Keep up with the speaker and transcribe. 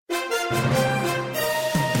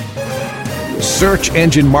Search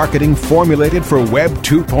engine marketing formulated for Web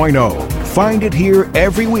 2.0. Find it here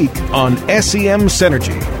every week on SEM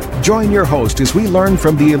Synergy. Join your host as we learn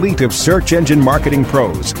from the elite of search engine marketing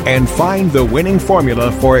pros and find the winning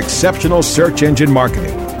formula for exceptional search engine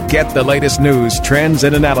marketing. Get the latest news, trends,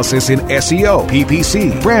 and analysis in SEO,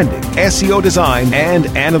 PPC, branding, SEO design, and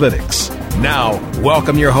analytics. Now,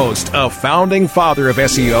 welcome your host, a founding father of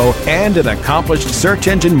SEO and an accomplished search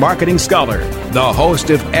engine marketing scholar, the host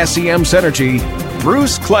of SEM Synergy,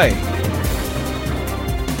 Bruce Clay.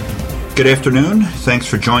 Good afternoon. Thanks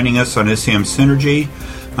for joining us on SEM Synergy.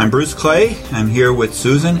 I'm Bruce Clay. I'm here with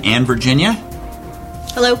Susan and Virginia.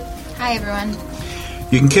 Hello. Hi, everyone.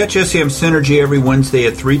 You can catch SEM Synergy every Wednesday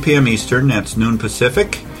at 3 p.m. Eastern, that's noon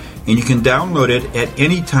Pacific, and you can download it at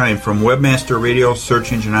any time from Webmaster Radio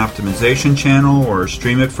Search Engine Optimization channel or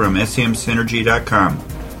stream it from smsynergy.com.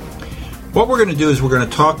 What we're going to do is we're going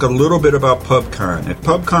to talk a little bit about PubCon. At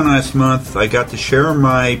PubCon last month, I got to share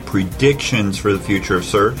my predictions for the future of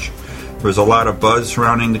search. There was a lot of buzz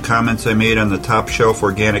surrounding the comments I made on the Top Shelf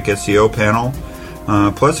Organic SEO panel.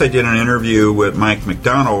 Plus, I did an interview with Mike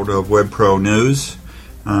McDonald of WebPro News.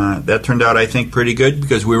 That turned out, I think, pretty good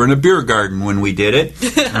because we were in a beer garden when we did it.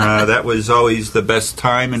 That was always the best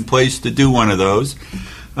time and place to do one of those.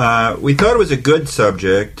 We thought it was a good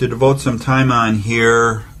subject to devote some time on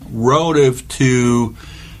here relative to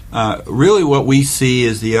really what we see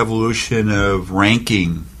as the evolution of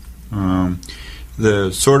ranking.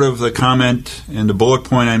 The comment and the bullet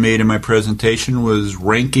point I made in my presentation was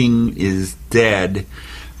ranking is dead.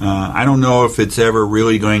 I don't know if it's ever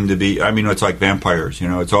really going to be. I mean, it's like vampires.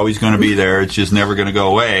 It's always going to be there. It's just never going to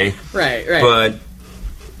go away. Right.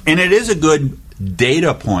 And it is a good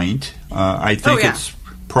data point. I think it's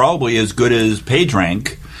probably as good as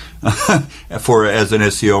PageRank as an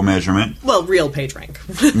SEO measurement. Well, real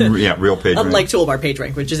PageRank. Yeah, real PageRank. Unlike Toolbar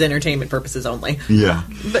PageRank, which is entertainment purposes only. Yeah.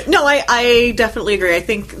 But no, I definitely agree. I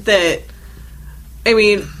think that,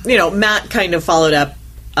 Matt kind of followed up.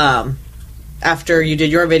 After you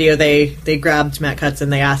did your video, they grabbed Matt Cutts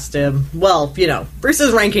and they asked him, well,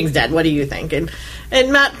 Bruce's ranking's dead. What do you think? And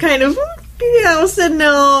Matt kind of, said,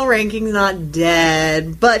 no, ranking's not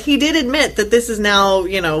dead. But he did admit that this is now,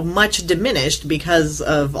 much diminished because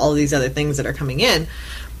of all these other things that are coming in.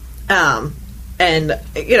 And,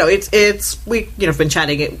 we've been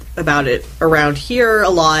chatting about it around here a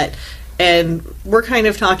lot. And we're kind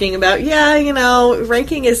of talking about,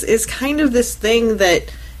 ranking is kind of this thing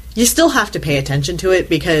that you still have to pay attention to it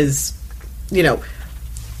because,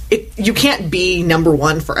 you can't be number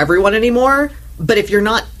one for everyone anymore. But if you're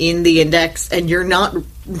not in the index and you're not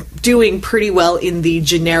doing pretty well in the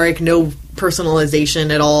generic, no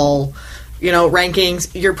personalization at all, rankings,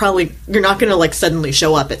 you're not going to suddenly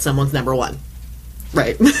show up at someone's number one.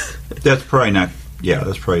 Right. That's probably going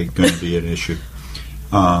to be an issue.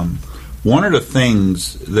 One of the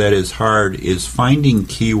things that is hard is finding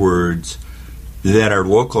keywords that are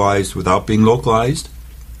localized without being localized,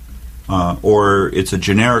 or it's a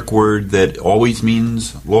generic word that always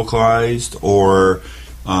means localized, or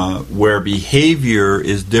where behavior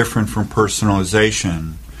is different from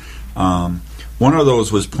personalization. One of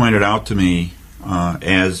those was pointed out to me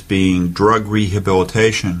as being drug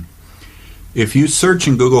rehabilitation. If you search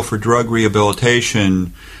in Google for drug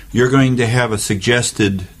rehabilitation, you're going to have a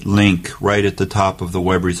suggested link right at the top of the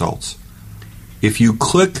web results. If you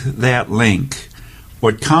click that link,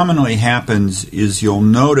 what commonly happens is you'll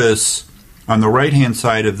notice on the right-hand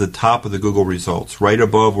side of the top of the Google results, right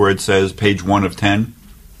above where it says page 1 of 10,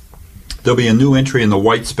 there'll be a new entry in the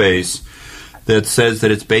white space that says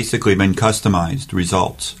that it's basically been customized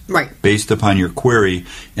results based upon your query,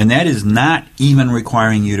 and that is not even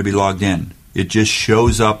requiring you to be logged in. It just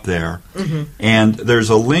shows up there. Mm-hmm. And there's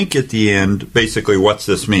a link at the end, basically, what's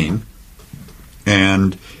this mean?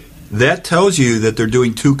 And that tells you that they're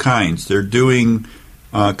doing two kinds. They're doing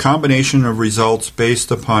a combination of results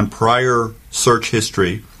based upon prior search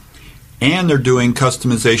history, and they're doing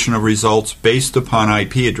customization of results based upon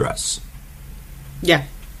IP address. Yeah.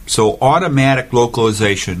 So automatic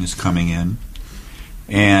localization is coming in,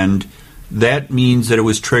 and that means that it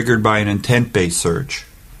was triggered by an intent-based search,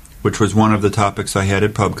 which was one of the topics I had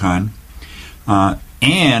at PubCon,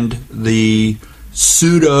 and the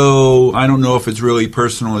pseudo, I don't know if it's really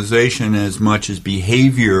personalization as much as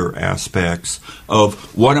behavior aspects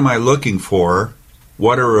of what am I looking for,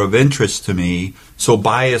 what are of interest to me, so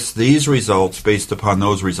bias these results based upon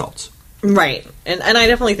those results. Right. And I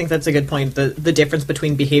definitely think that's a good point, the difference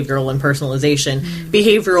between behavioral and personalization. Mm-hmm.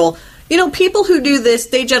 Behavioral, people who do this,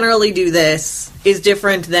 they generally do this, is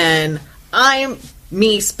different than I'm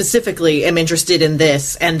me specifically am interested in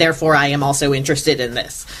this, and therefore I am also interested in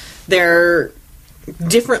this. There are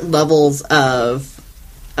different levels of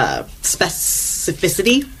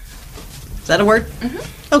specificity. Is that a word?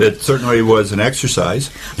 Mm-hmm. Okay. It certainly was an exercise.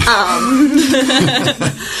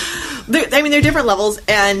 There are different levels,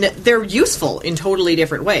 and they're useful in totally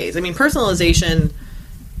different ways. I mean, personalization,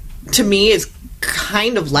 to me, is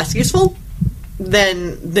kind of less useful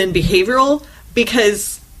than behavioral,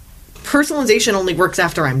 because personalization only works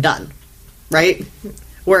after I'm done, right?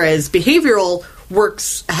 Whereas behavioral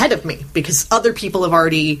works ahead of me, because other people have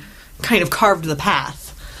already kind of carved the path.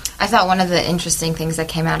 I thought one of the interesting things that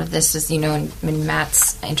came out of this is, in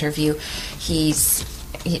Matt's interview,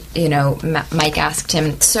 Mike asked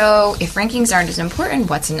him, so if rankings aren't as important,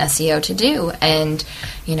 what's an SEO to do? And,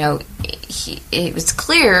 it was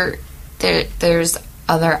clear that there's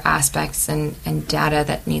other aspects and data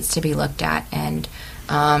that needs to be looked at. And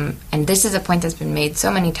this is a point that's been made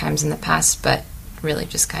so many times in the past, but really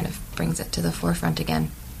just kind of brings it to the forefront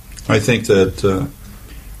again. I think that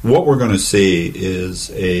what we're going to see is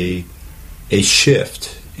a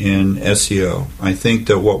shift in SEO. I think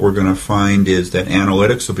that what we're going to find is that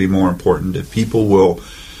analytics will be more important, that people will,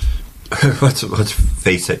 let's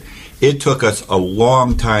face it, it took us a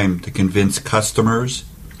long time to convince customers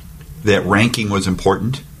that ranking was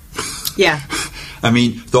important. Yeah. I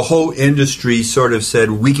mean, the whole industry sort of said,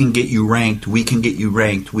 we can get you ranked, we can get you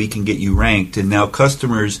ranked, we can get you ranked. And now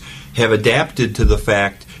customers have adapted to the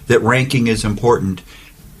fact that ranking is important.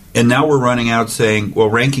 And now we're running out saying, well,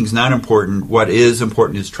 ranking's not important. What is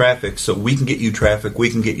important is traffic. So we can get you traffic, we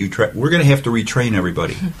can get you traffic. We're going to have to retrain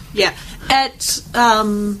everybody. Yeah. At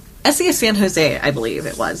SES San Jose, I believe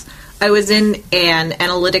it was, I was in an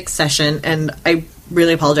analytics session, and I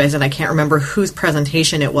really apologize, and I can't remember whose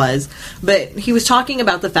presentation it was, but he was talking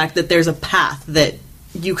about the fact that there's a path that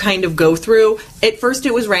you kind of go through. At first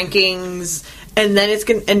it was rankings, and then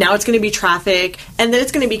now it's going to be traffic, and then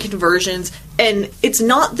it's going to be conversions. And it's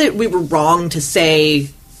not that we were wrong to say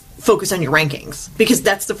focus on your rankings, because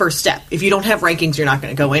that's the first step. If you don't have rankings, you're not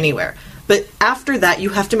going to go anywhere. But after that, you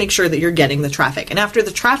have to make sure that you're getting the traffic. And after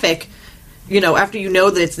the traffic, after you know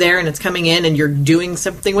that it's there and it's coming in and you're doing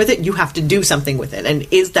something with it, you have to do something with it. And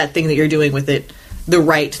is that thing that you're doing with it the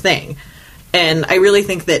right thing? And I really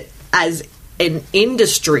think that as an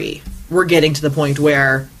industry, we're getting to the point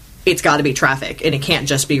where it's got to be traffic and it can't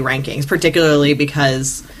just be rankings, particularly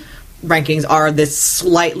because rankings are this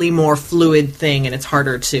slightly more fluid thing and it's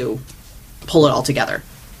harder to pull it all together.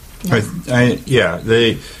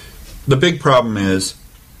 The big problem is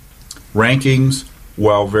rankings,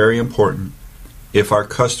 while very important, if our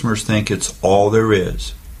customers think it's all there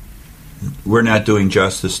is, we're not doing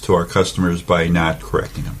justice to our customers by not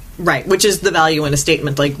correcting them. Right, which is the value in a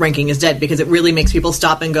statement like ranking is dead, because it really makes people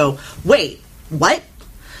stop and go, wait, what?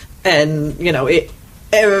 And,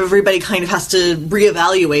 everybody kind of has to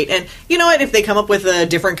reevaluate. And you know what? If they come up with a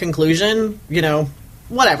different conclusion,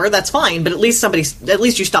 whatever, that's fine. But at least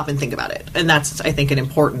you stop and think about it. And that's, I think, an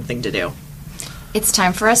important thing to do. It's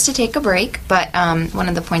time for us to take a break, but one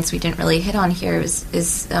of the points we didn't really hit on here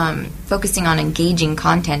is focusing on engaging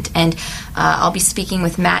content. And I'll be speaking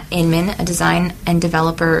with Matt Inman, a design and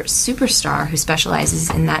developer superstar who specializes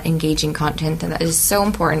in that engaging content, and that is so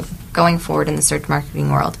important going forward in the search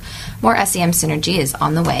marketing world. More SEM Synergy is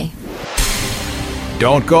on the way.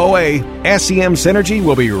 Don't go away. SEM Synergy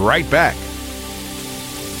will be right back.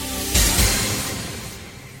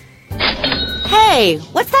 Hey,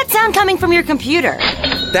 what's that sound coming from your computer?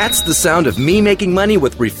 That's the sound of me making money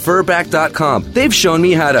with Referback.com. They've shown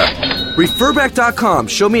me how to... Referback.com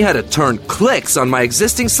showed me how to turn clicks on my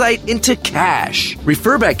existing site into cash.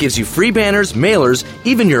 Referback gives you free banners, mailers,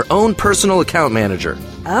 even your own personal account manager.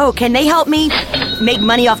 Oh, can they help me make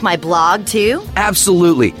money off my blog, too?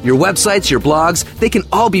 Absolutely. Your websites, your blogs, they can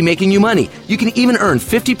all be making you money. You can even earn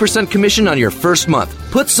 50% commission on your first month.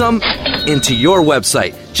 Put some into your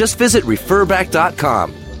website. Just visit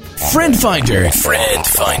Referback.com. Friend Finder,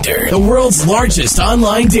 the world's largest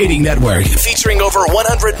online dating network, featuring over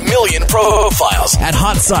 100 million profiles at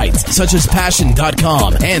hot sites such as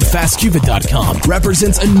Passion.com and FastCupid.com,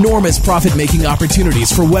 represents enormous profit-making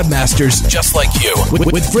opportunities for webmasters just like you.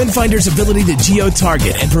 With Friend Finder's ability to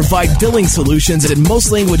geo-target and provide billing solutions in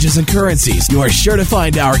most languages and currencies, you are sure to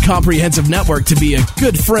find our comprehensive network to be a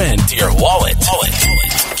good friend to your wallet.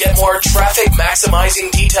 Get more traffic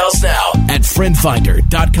maximizing details now at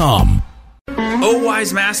FriendFinder.com. O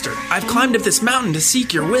wise master, I've climbed up this mountain to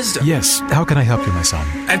seek your wisdom. Yes, how can I help you, my son?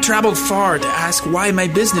 I've traveled far to ask why my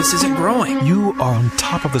business isn't growing. You are on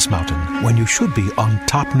top of this mountain when you should be on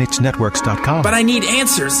topnichenetworks.com. But I need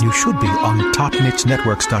answers. You should be on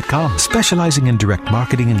topnichenetworks.com, specializing in direct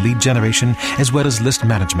marketing and lead generation as well as list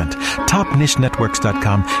management.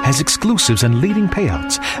 Topnichenetworks.com has exclusives and leading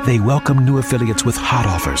payouts. They welcome new affiliates with hot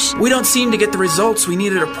offers. We don't seem to get the results we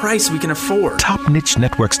need at a price we can afford.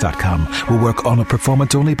 TopNicheNetworks.com will work on a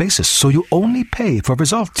performance-only basis, so you only pay for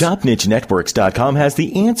results. TopNicheNetworks.com has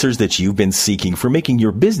the answers that you've been seeking for making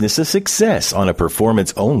your business a success on a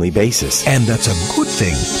performance-only basis. And that's a good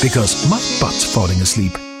thing, because my butt's falling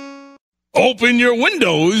asleep. Open your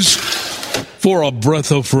windows for a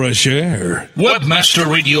breath of fresh air.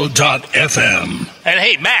 Webmasterradio.fm. And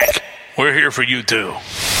hey, Mac, we're here for you too.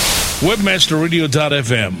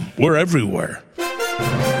 Webmasterradio.fm. We're everywhere.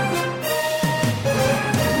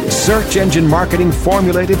 Search engine marketing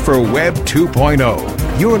formulated for Web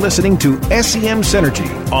 2.0. You're listening to SEM Synergy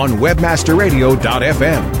on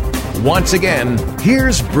webmasterradio.fm. Once again,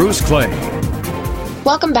 here's Bruce Clay.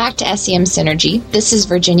 Welcome back to SEM Synergy. This is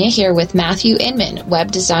Virginia here with Matthew Inman,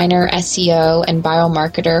 web designer, SEO, and viral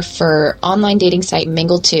marketer for online dating site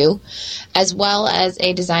Mingle2, as well as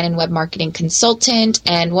a design and web marketing consultant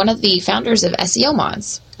and one of the founders of SEO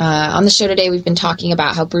Mods. On the show today, we've been talking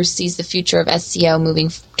about how Bruce sees the future of SEO moving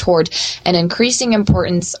toward an increasing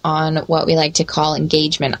importance on what we like to call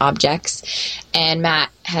engagement objects, and Matt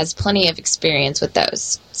has plenty of experience with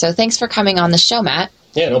those. So thanks for coming on the show, Matt.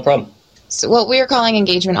 Yeah, no problem. So what we are calling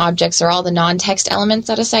engagement objects are all the non-text elements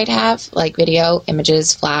that a site have, like video,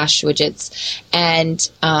 images, flash, widgets. And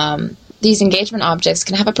these engagement objects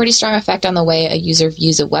can have a pretty strong effect on the way a user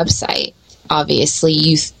views a website. Obviously,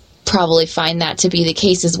 you probably find that to be the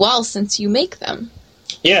case as well since you make them.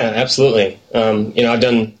 Yeah, absolutely. I've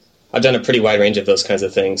done a pretty wide range of those kinds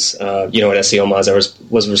of things. At SEO Mods, I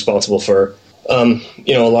was responsible for a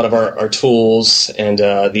lot of our tools and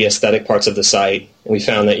the aesthetic parts of the site. And we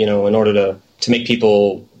found that, in order to make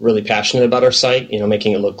people really passionate about our site,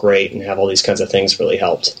 making it look great and have all these kinds of things really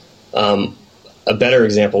helped. A better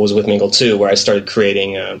example was with Mingle2, where I started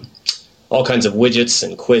creating all kinds of widgets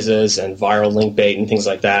and quizzes and viral link bait and things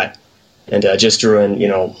like that. And just drew in,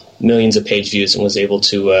 millions of page views and was able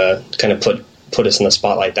to kind of put us in the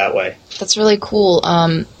spotlight that way. That's really cool.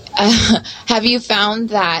 Have you found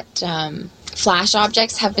that Flash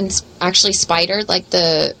objects have been actually spidered like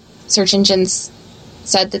the search engines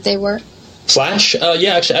said that they were? Flash?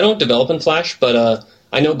 Yeah, actually, I don't develop in Flash, but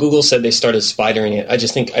I know Google said they started spidering it.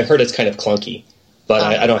 I've heard it's kind of clunky, but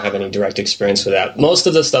I don't have any direct experience with that. Most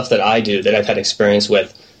of the stuff that I do that I've had experience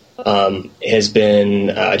with has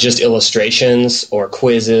been just illustrations or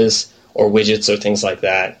quizzes or widgets or things like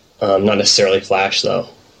that. Not necessarily Flash, though.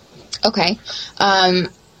 Okay.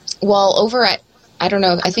 Well, over at, I don't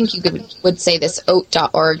know, I think you would say this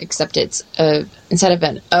oat.org, except it's instead of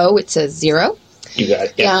an O, it's a 0. You got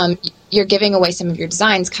it, yeah. You're giving away some of your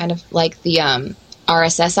designs, kind of like the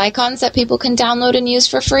RSS icons that people can download and use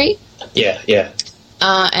for free. Yeah.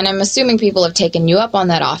 And I'm assuming people have taken you up on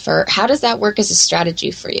that offer. How does that work as a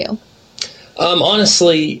strategy for you?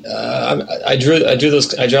 Honestly, I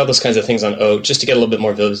draw those kinds of things on Oat just to get a little bit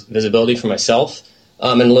more visibility for myself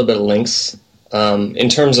and a little bit of links. In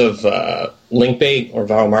terms of link bait or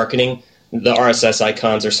viral marketing, the RSS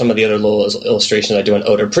icons or some of the other little illustrations I do on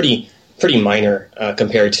Oat are pretty minor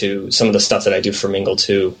compared to some of the stuff that I do for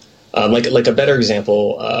Mingle2. Like a better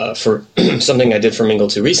example for something I did for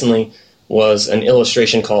Mingle2 recently was an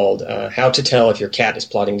illustration called How to Tell If Your Cat is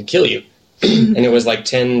Plotting to Kill You. And it was like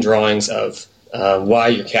 10 drawings of why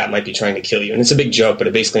your cat might be trying to kill you. And it's a big joke, but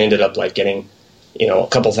it basically ended up like getting, a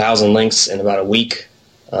couple thousand links in about a week.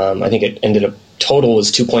 I think it ended up total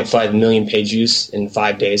was 2.5 million page views in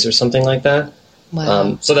 5 days or something like that.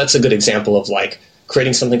 Wow. So that's a good example of like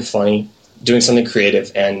creating something funny, doing something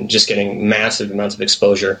creative, and just getting massive amounts of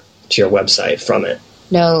exposure to your website from it.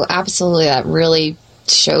 No, absolutely. That really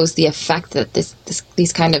shows the effect that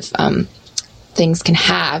these kind of things can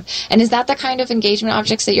have. And is that the kind of engagement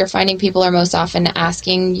objects that you're finding people are most often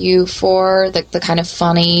asking you for, the kind of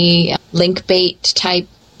funny link bait type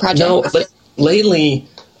projects? No, lately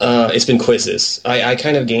it's been quizzes. I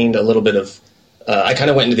kind of gained a little bit of I kind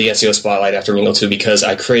of went into the SEO spotlight after Mingle2 because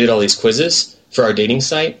I created all these quizzes for our dating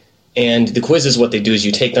site. And the quizzes, what they do is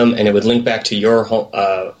you take them and it would link back to your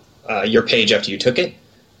page after you took it.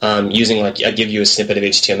 Using I give you a snippet of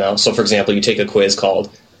HTML. So, for example, you take a quiz called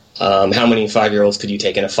how many 5-year-olds could you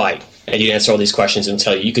take in a fight? And you answer all these questions and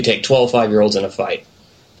tell you could take 12 5-year-olds in a fight.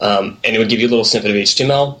 And it would give you a little snippet of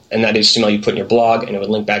HTML, and that HTML you put in your blog, and it would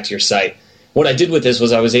link back to your site. what I did with this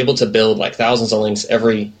was I was able to build like thousands of links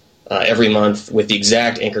every month with the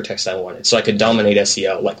exact anchor text I wanted, so I could dominate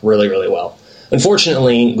SEO like really, really well.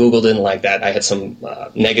 Unfortunately, Google didn't like that. I had some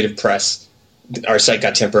negative press. Our site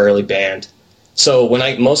got temporarily banned. So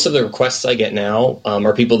most of the requests I get now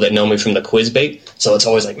are people that know me from the quiz bait. So it's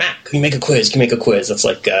always like, Matt, can you make a quiz? Can you make a quiz? It's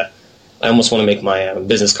like I almost want to make my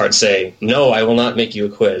business card say, no, I will not make you a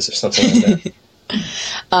quiz or something like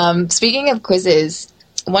that. Speaking of quizzes,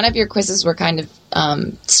 one of your quizzes were kind of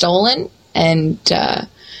stolen and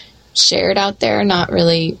shared out there, not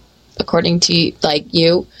really according to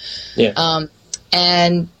you. Yeah.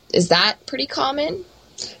 And is that pretty common?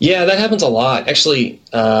 Yeah, that happens a lot. Actually,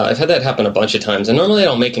 I've had that happen a bunch of times, and normally I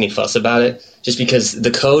don't make any fuss about it, just because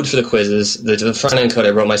the code for the quizzes, the front-end code I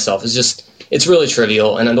wrote myself, it's really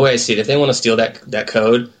trivial, and the way I see it, if they want to steal that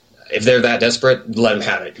code, if they're that desperate, let them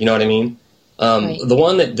have it, you know what I mean? Right. The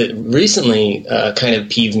one that recently kind of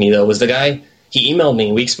peeved me, though, was the guy, he emailed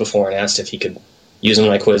me weeks before and asked if he could use one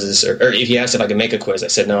of my quizzes, or if he asked if I could make a quiz. I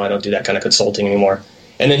said, no, I don't do that kind of consulting anymore.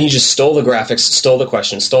 And then he just stole the graphics, stole the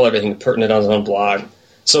questions, stole everything, pertinent on his own blog.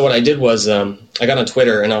 So what I did was I got on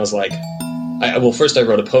Twitter and I was like, first I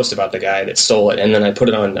wrote a post about the guy that stole it, and then I put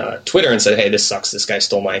it on Twitter and said, hey, this sucks. This guy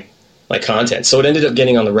stole my content. So it ended up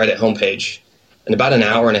getting on the Reddit homepage in about an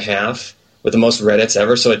hour and a half with the most Reddits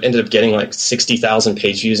ever. So it ended up getting like 60,000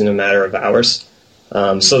 page views in a matter of hours.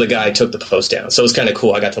 So the guy took the post down. So it was kind of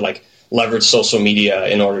cool. I got to leverage social media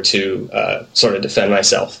in order to sort of defend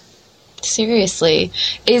myself. Seriously,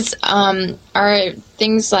 are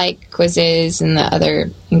things like quizzes and the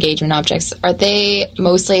other engagement objects, are they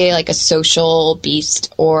mostly like a social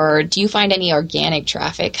beast, or do you find any organic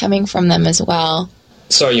traffic coming from them as well?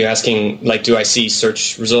 So are you asking, do I see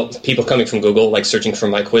search results, people coming from Google, searching for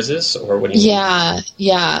my quizzes, or what do you mean?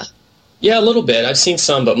 Yeah, a little bit. I've seen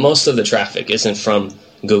some, but most of the traffic isn't from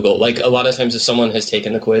Google. A lot of times if someone has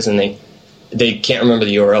taken the quiz and they can't remember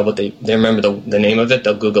the URL, but they remember the name of it,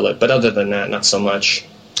 they'll Google it. But other than that, not so much.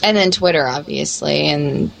 And then Twitter, obviously.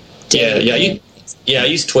 And I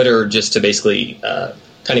use Twitter just to basically kind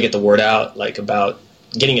of get the word out, about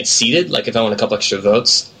getting it seeded. If I want a couple extra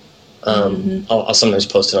votes, I'll sometimes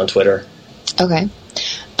post it on Twitter. Okay.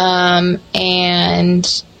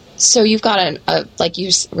 And so you've got like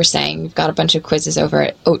you were saying, you've got a bunch of quizzes over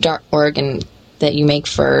at oat.org and that you make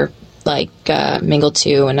for Mingle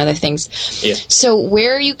 2 and other things. Yeah. So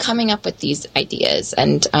where are you coming up with these ideas,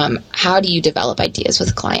 and how do you develop ideas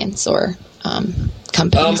with clients or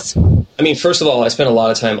companies? First of all, I spend a lot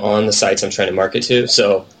of time on the sites I'm trying to market to.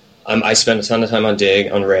 So I spend a ton of time on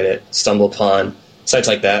Dig, on Reddit, StumbleUpon, sites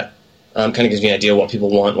like that. Kind of gives me an idea of what people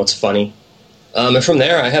want, what's funny. And from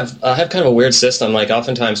there, I have kind of a weird system.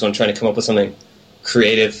 Oftentimes when I'm trying to come up with something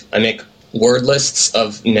creative, I make word lists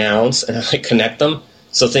of nouns and I connect them.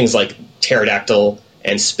 So things like pterodactyl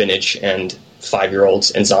and spinach and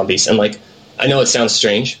 5-year-olds and zombies. And I know it sounds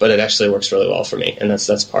strange, but it actually works really well for me. And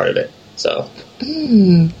that's part of it. So,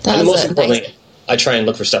 and most importantly, I try and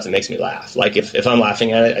look for stuff that makes me laugh. If I'm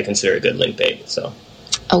laughing at it, I consider it a good link bait. So,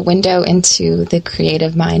 a window into the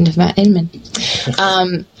creative mind of Matt Inman.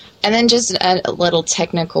 And then just a little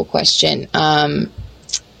technical question.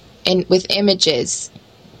 With images,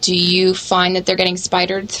 do you find that they're getting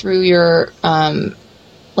spidered through your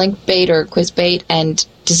link bait or quiz bait, and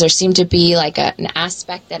does there seem to be an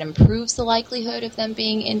aspect that improves the likelihood of them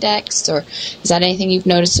being indexed, or is that anything you've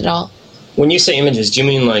noticed at all? When you say images, do you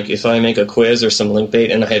mean if I make a quiz or some link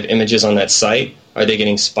bait and I have images on that site, are they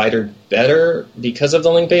getting spidered better because of the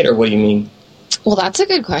link bait, or what do you mean? Well, that's a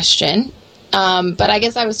good question. But I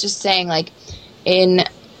guess I was just saying I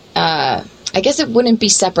guess it wouldn't be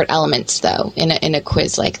separate elements though in a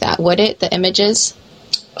quiz like that, would it? The images?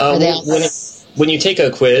 When you take a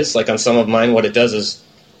quiz, on some of mine, what it does is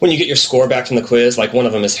when you get your score back from the quiz, one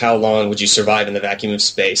of them is how long would you survive in the vacuum of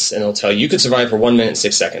space, and it'll tell you could survive for 1 minute and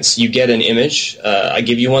 6 seconds. You get an image. I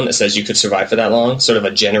give you one that says you could survive for that long, sort of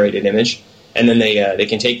a generated image, and then they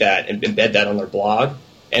can take that and embed that on their blog.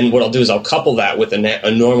 And what I'll do is I'll couple that with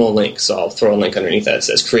a normal link. So I'll throw a link underneath that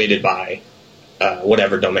says created by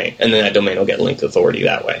whatever domain, and then that domain will get link authority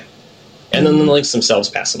that way. And then the links themselves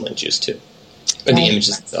pass some link juice too, or the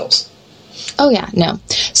images themselves. Oh, yeah, no.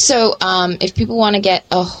 So if people want to get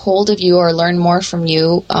a hold of you or learn more from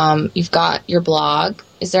you, you've got your blog.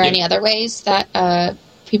 Is there any other ways that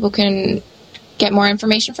people can get more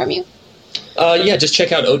information from you? Just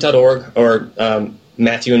check out oat.org or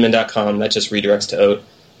MatthewInman.com. That just redirects to Oat.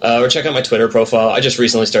 Or check out my Twitter profile. I just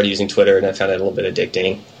recently started using Twitter, and I found it a little bit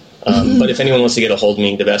addicting. But if anyone wants to get a hold of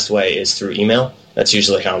me, the best way is through email. That's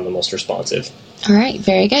usually how I'm the most responsive. All right,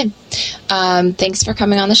 very good. Thanks for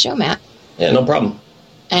coming on the show, Matt. Yeah, no problem.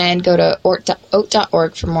 And go to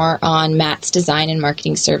oat.org for more on Matt's design and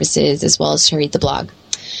marketing services, as well as to read the blog.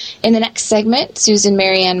 In the next segment, Susan,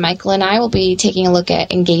 Marianne, Michael, and I will be taking a look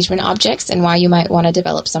at engagement objects and why you might want to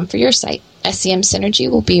develop some for your site. SEM Synergy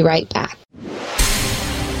will be right back.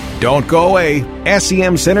 Don't go away.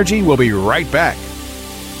 SEM Synergy will be right back.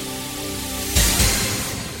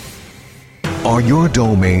 Are your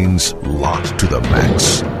domains locked to the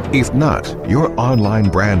max? If not, your online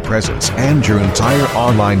brand presence and your entire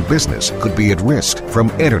online business could be at risk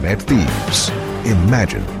from internet thieves.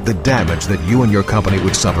 Imagine the damage that you and your company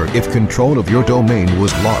would suffer if control of your domain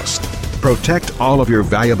was lost. Protect all of your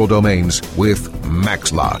valuable domains with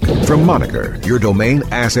MaxLock. From Moniker, your domain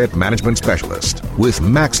asset management specialist. With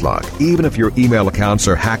MaxLock, even if your email accounts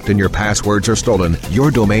are hacked and your passwords are stolen,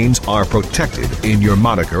 your domains are protected in your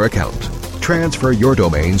Moniker account. Transfer your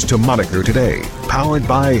domains to Moniker today. Powered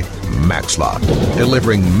by MaxLock,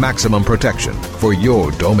 delivering maximum protection for your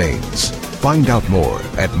domains. Find out more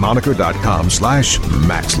at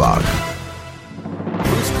moniker.com/MaxLock.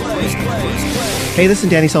 Hey, this is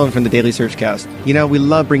Danny Sullivan from the Daily Searchcast. You know, we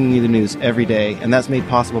love bringing you the news every day, and that's made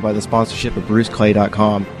possible by the sponsorship of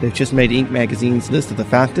BruceClay.com. They've just made Inc. magazine's list of the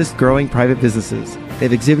fastest growing private businesses.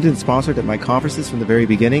 They've exhibited and sponsored at my conferences from the very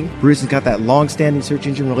beginning. Bruce has got that long-standing search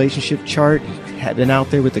engine relationship chart, had been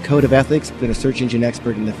out there with the code of ethics, been a search engine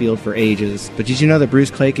expert in the field for ages. But did you know that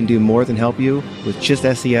Bruce Clay can do more than help you with just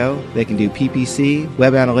SEO? They can do PPC,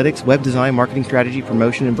 web analytics, web design, marketing strategy,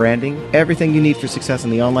 promotion, and branding. Everything you need for success in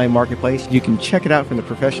the online marketplace. You can check it out from the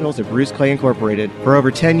professionals at Bruce Clay Incorporated. For over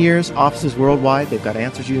 10 years, offices worldwide, they've got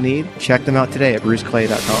answers you need. Check them out today at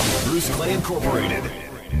bruceclay.com. Bruce Clay Incorporated.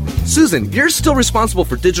 Susan, you're still responsible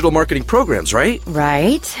for digital marketing programs, right?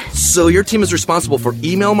 Right. So your team is responsible for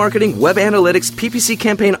email marketing, web analytics, PPC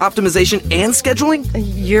campaign optimization, and scheduling?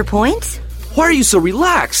 Your point? Why are you so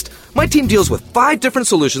relaxed? My team deals with 5 different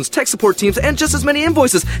solutions, tech support teams, and just as many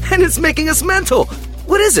invoices, and it's making us mental.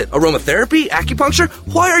 What is it? Aromatherapy? Acupuncture?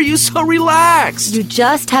 Why are you so relaxed? You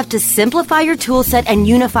just have to simplify your tool set and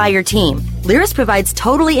unify your team. Lyris provides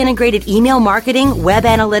totally integrated email marketing, web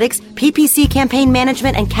analytics, PPC campaign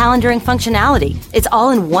management, and calendaring functionality. It's all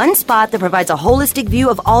in one spot that provides a holistic view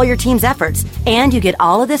of all your team's efforts. And you get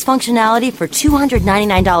all of this functionality for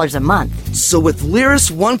 $299 a month. So with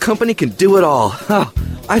Lyris, one company can do it all.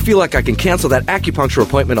 I feel like I can cancel that acupuncture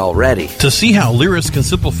appointment already. To see how Lyris can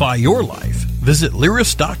simplify your life, visit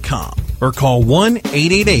Lyris.com or call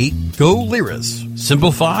 1-888-GO-LYRIS.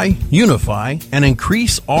 Simplify, unify, and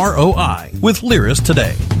increase ROI with Lyris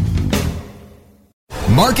today.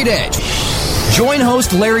 Market Edge. Join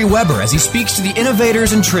host Larry Weber as he speaks to the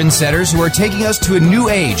innovators and trendsetters who are taking us to a new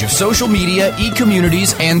age of social media,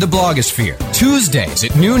 e-communities, and the blogosphere. Tuesdays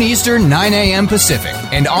at noon Eastern, 9 a.m. Pacific,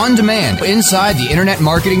 and on demand inside the Internet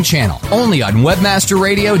Marketing Channel, only on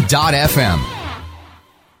webmasterradio.fm.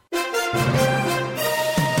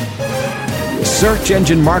 Search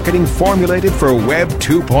engine marketing formulated for Web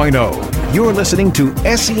 2.0. You're listening to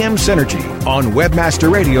SEM Synergy on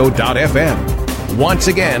webmasterradio.fm. Once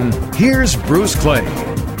again, here's Bruce Clay.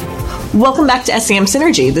 Welcome back to SEM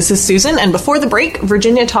Synergy. This is Susan, and before the break,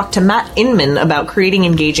 Virginia talked to Matt Inman about creating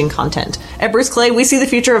engaging content. At Bruce Clay, we see the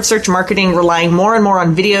future of search marketing relying more and more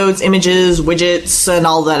on videos, images, widgets, and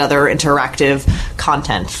all that other interactive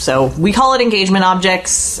content. So we call it engagement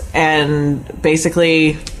objects, and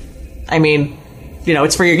basically, I mean, you know,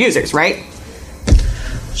 it's for your users, right?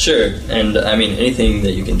 Sure, and I mean, anything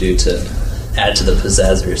that you can do to add to the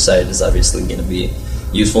pizzazz of your site is obviously going to be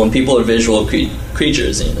useful, and people are visual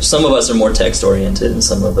creatures. You know, some of us are more text-oriented, and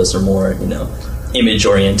some of us are more,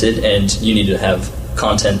 image-oriented, and you need to have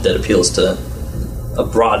content that appeals to a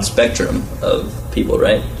broad spectrum of people,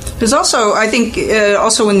 right? There's also, I think,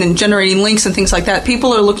 also in generating links and things like that,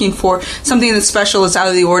 people are looking for something that's special, that's out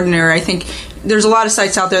of the ordinary. I think there's a lot of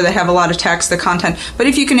sites out there that have a lot of text, the content, but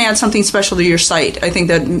if you can add something special to your site, I think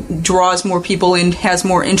that draws more people in, has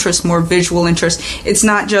more interest, more visual interest. It's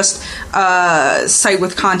not just a site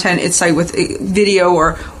with content, it's a site with video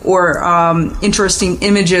or interesting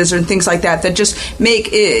images and things like that just make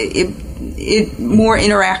it more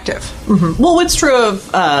interactive. Mm-hmm. Well, what's true of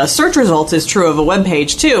search results is true of a web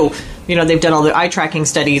page too. You know, they've done all the eye tracking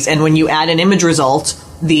studies, and when you add an image result,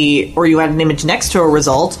 or you add an image next to a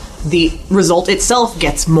result, the result itself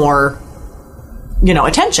gets more,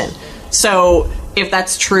 attention. So if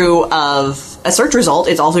that's true of a search result,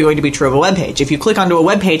 it's also going to be true of a web page. If you click onto a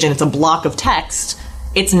web page and it's a block of text,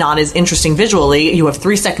 it's not as interesting visually. You have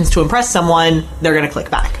 3 seconds to impress someone, they're going to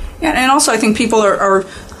click back. Yeah, and also I think people are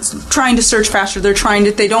trying to search faster.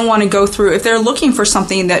 They don't want to go through. If they're looking for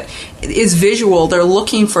something that is visual, they're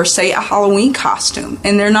looking for, say, a Halloween costume,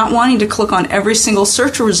 and they're not wanting to click on every single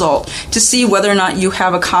search result to see whether or not you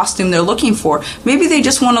have a costume they're looking for. Maybe they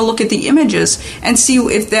just want to look at the images and see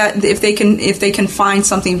if they can find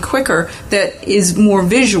something quicker that is more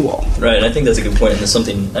visual. Right, I think that's a good point, and it's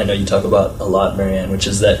something I know you talk about a lot, Marianne, which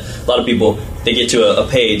is that a lot of people, they get to a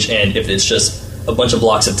page, and if it's just a bunch of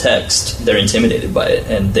blocks of text, they're intimidated by it,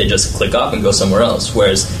 and they just click off and go somewhere else.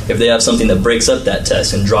 Whereas if they have something that breaks up that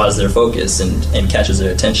text and draws their focus and catches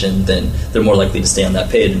their attention, then they're more likely to stay on that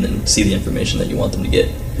page and then see the information that you want them to get.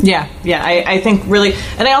 Yeah, I think really,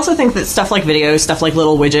 and I also think that stuff like videos, stuff like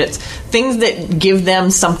little widgets, things that give them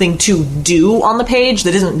something to do on the page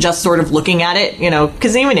that isn't just sort of looking at it,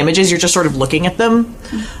 because even images, you're just sort of looking at them.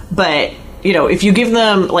 But if you give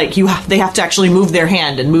them, they have to actually move their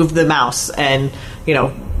hand and move the mouse and,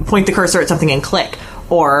 point the cursor at something and click,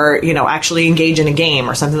 or, actually engage in a game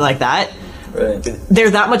or something like that. Right. They're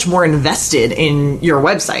that much more invested in your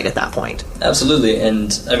website at that point. Absolutely. And,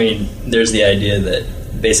 there's the idea that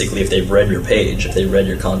basically if they've read your page, if they've read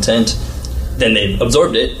your content, then they've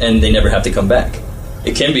absorbed it and they never have to come back.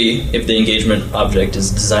 It can be, if the engagement object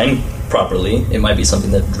is designed properly, it might be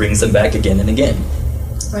something that brings them back again and again.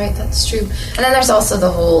 Right, that's true. And then there's also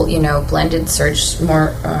the whole, blended search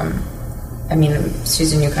more,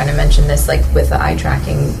 Susan, you kind of mentioned this, with the eye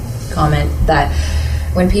tracking comment, that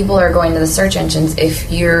when people are going to the search engines,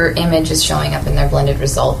 if your image is showing up in their blended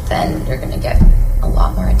result, then you're going to get a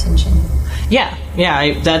lot more attention. Yeah,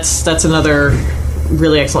 that's another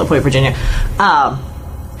really excellent point, Virginia.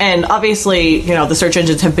 And obviously, the search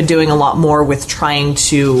engines have been doing a lot more with trying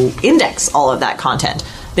to index all of that content.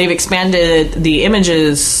 They've expanded the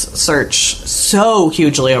images search so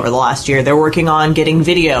hugely over the last year. They're working on getting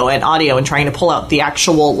video and audio and trying to pull out the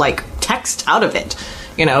actual, text out of it.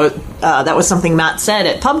 That was something Matt said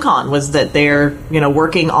at PubCon, was that they're,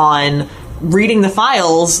 working on reading the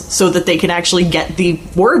files so that they can actually get the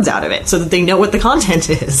words out of it, so that they know what the content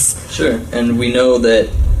is. Sure, and we know that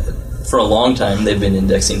for a long time they've been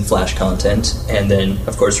indexing Flash content, and then,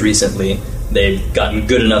 of course, recently they've gotten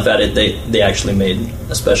good enough at it, they actually made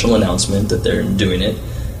a special announcement that they're doing it.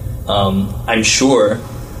 I'm sure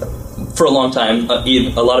for a long time,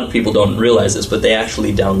 a lot of people don't realize this, but they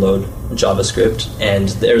actually download JavaScript, and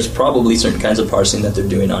there's probably certain kinds of parsing that they're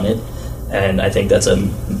doing on it, and I think that's a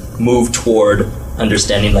move toward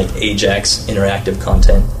understanding AJAX interactive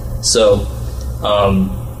content. So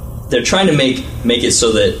they're trying to make it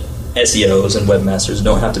so that SEOs and webmasters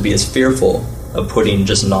don't have to be as fearful of putting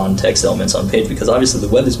just non-text elements on page, because obviously the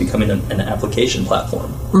web is becoming an application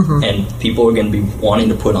platform, and people are going to be wanting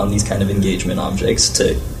to put on these kind of engagement objects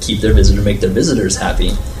to keep their visitor, make their visitors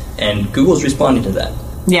happy, and Google's responding to that.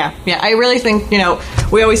 Yeah, I really think,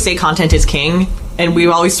 we always say content is king, and we've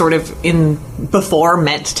always sort of before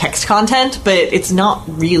meant text content, but it's not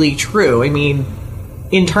really true.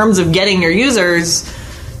 In terms of getting your users,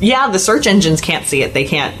 the search engines can't see it. They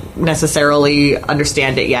can't necessarily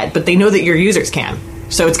understand it yet, but they know that your users can.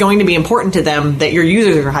 So it's going to be important to them that your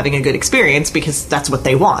users are having a good experience, because that's what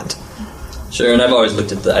they want. Sure, and I've always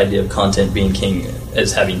looked at the idea of content being king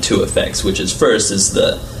as having two effects, which is first is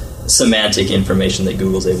the semantic information that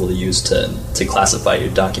Google's able to use to classify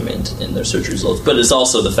your document in their search results, but it's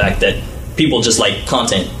also the fact that people just like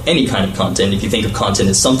content, any kind of content. If you think of content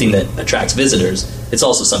as something that attracts visitors, it's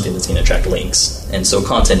also something that's going to attract links. And so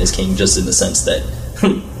content is king, just in the sense that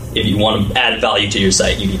if you want to add value to your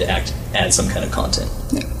site, you need to add some kind of content.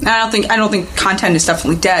 Yeah. I don't think content is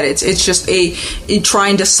definitely dead. It's just a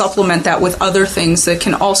trying to supplement that with other things that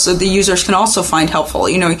the users can also find helpful.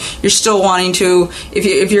 You're still wanting to,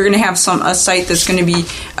 if you're going to have a site that's going to be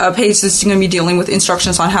a page that's going to be dealing with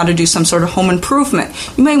instructions on how to do some sort of home improvement,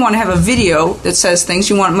 you may want to have a video that says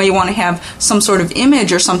things. May want to have some sort of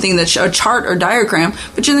image or something that's a chart or diagram,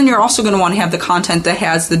 but then you're also going to want to have the content that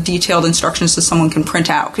has the detailed instructions that someone can print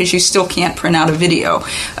out, because you still can't print out a video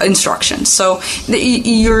instructions. So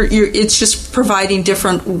it's just providing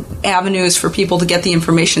different avenues for people to get the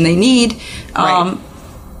information they need. Right.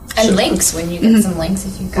 And links, when you get some links,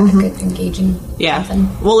 if you've got a good engaging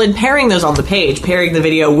content. Well, in pairing those on the page, pairing the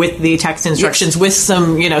video with the text instructions, with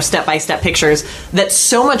some, step-by-step pictures, that's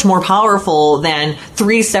so much more powerful than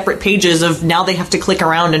 3 separate pages of now they have to click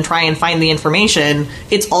around and try and find the information.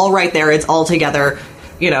 It's all right there. It's all together.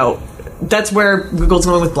 That's where Google's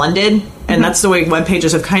going with blended, and that's the way web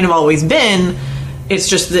pages have kind of always been. It's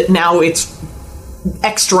just that now it's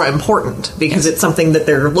extra important because it's something that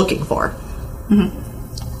they're looking for.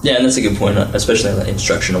 Yeah, and that's a good point, especially on the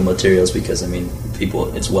instructional materials, because,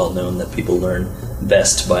 it's well known that people learn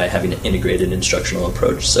best by having an integrated instructional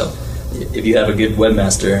approach. So if you have a good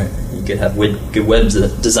webmaster, you could have good web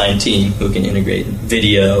design team who can integrate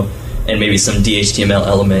video and maybe some DHTML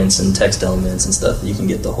elements and text elements and stuff. You can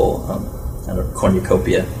get the whole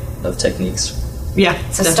cornucopia of techniques. Yeah,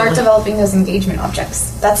 so start developing those engagement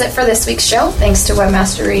objects. That's it for this week's show. Thanks to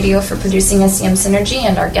Webmaster Radio for producing SEM Synergy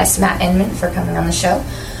and our guest Matt Inman for coming on the show.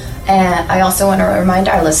 And I also want to remind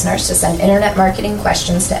our listeners to send internet marketing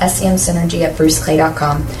questions to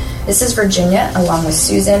semsynergy@bruceclay.com. This is Virginia, along with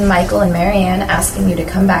Susan, Michael, and Marianne, asking you to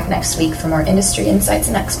come back next week for more industry insights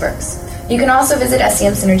and experts. You can also visit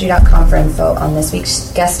semsynergy.com for info on this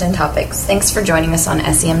week's guest and topics. Thanks for joining us on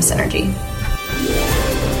SEM Synergy.